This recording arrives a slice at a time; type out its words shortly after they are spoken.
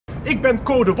Ik ben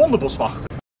de Wonder Boswachter.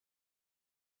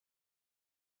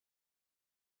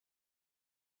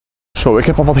 Zo, ik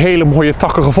heb al wat hele mooie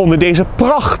takken gevonden in deze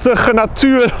prachtige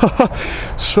natuur.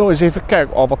 Zo, eens even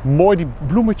kijken. Oh, wat mooi die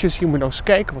bloemetjes. Hier moet je nou eens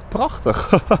kijken. Wat prachtig.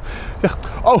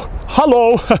 Oh,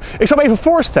 hallo. Ik zal me even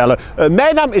voorstellen.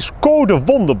 Mijn naam is de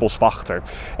Wonder Boswachter.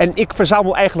 En ik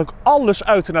verzamel eigenlijk alles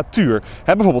uit de natuur.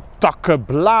 Bijvoorbeeld takken,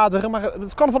 bladeren, maar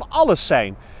het kan van alles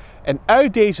zijn. En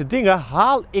uit deze dingen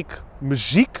haal ik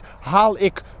muziek, haal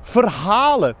ik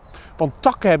verhalen. Want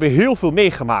takken hebben heel veel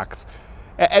meegemaakt.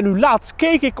 En nu laatst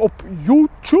keek ik op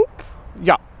YouTube,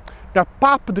 ja, naar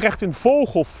Papendrecht in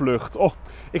vogelvlucht. Oh,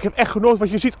 ik heb echt genoten,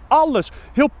 want je ziet alles.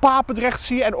 Heel Papendrecht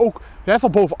zie je en ook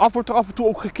van bovenaf wordt er af en toe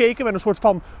ook gekeken met een soort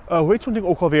van, hoe heet zo'n ding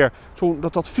ook alweer?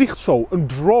 Dat vliegt zo, een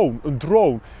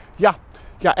drone.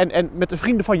 Ja, en met de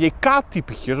vrienden van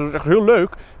JK-typetjes, dat is echt heel leuk.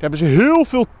 Daar hebben ze heel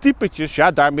veel typetjes.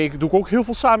 Ja, daarmee doe ik ook heel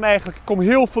veel samen eigenlijk. Ik kom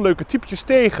heel veel leuke typetjes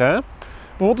tegen. Hè?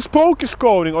 Bijvoorbeeld de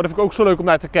Sprookjeskoning. Oh, dat vind ik ook zo leuk om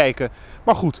naar te kijken.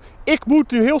 Maar goed, ik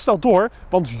moet nu heel snel door.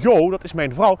 Want Jo, dat is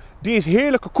mijn vrouw, die is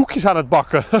heerlijke koekjes aan het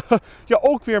bakken. Ja,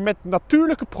 ook weer met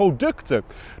natuurlijke producten.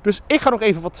 Dus ik ga nog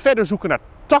even wat verder zoeken naar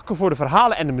takken voor de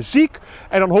verhalen en de muziek.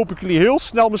 En dan hoop ik jullie heel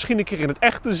snel misschien een keer in het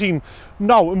echt te zien.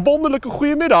 Nou, een wonderlijke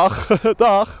goede middag.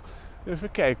 Dag.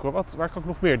 Even kijken hoor, waar kan ik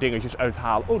nog meer dingetjes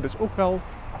uithalen? Oh, dit is ook wel...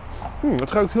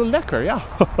 het ruikt heel lekker, ja.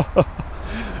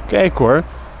 Kijk hoor.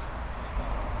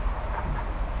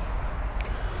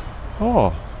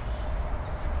 Oh.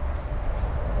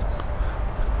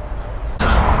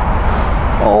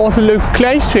 Oh, wat een leuke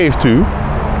kleintjes heeft u.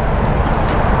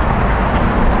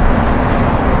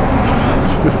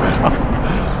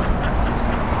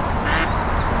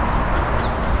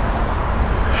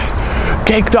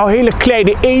 Kijk nou, hele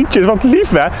kleine eendjes, wat lief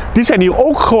hè. Die zijn hier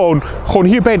ook gewoon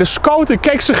hier bij de scouten.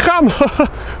 Kijk, ze gaan.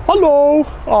 Hallo.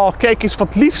 Oh, kijk eens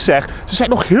wat lief zeg. Ze zijn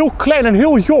nog heel klein en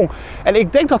heel jong. En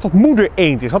ik denk dat dat moeder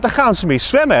eend is, want daar gaan ze mee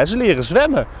zwemmen hè. Ze leren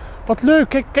zwemmen. Wat leuk,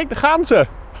 kijk, daar gaan ze.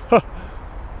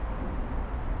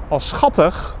 Oh,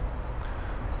 schattig.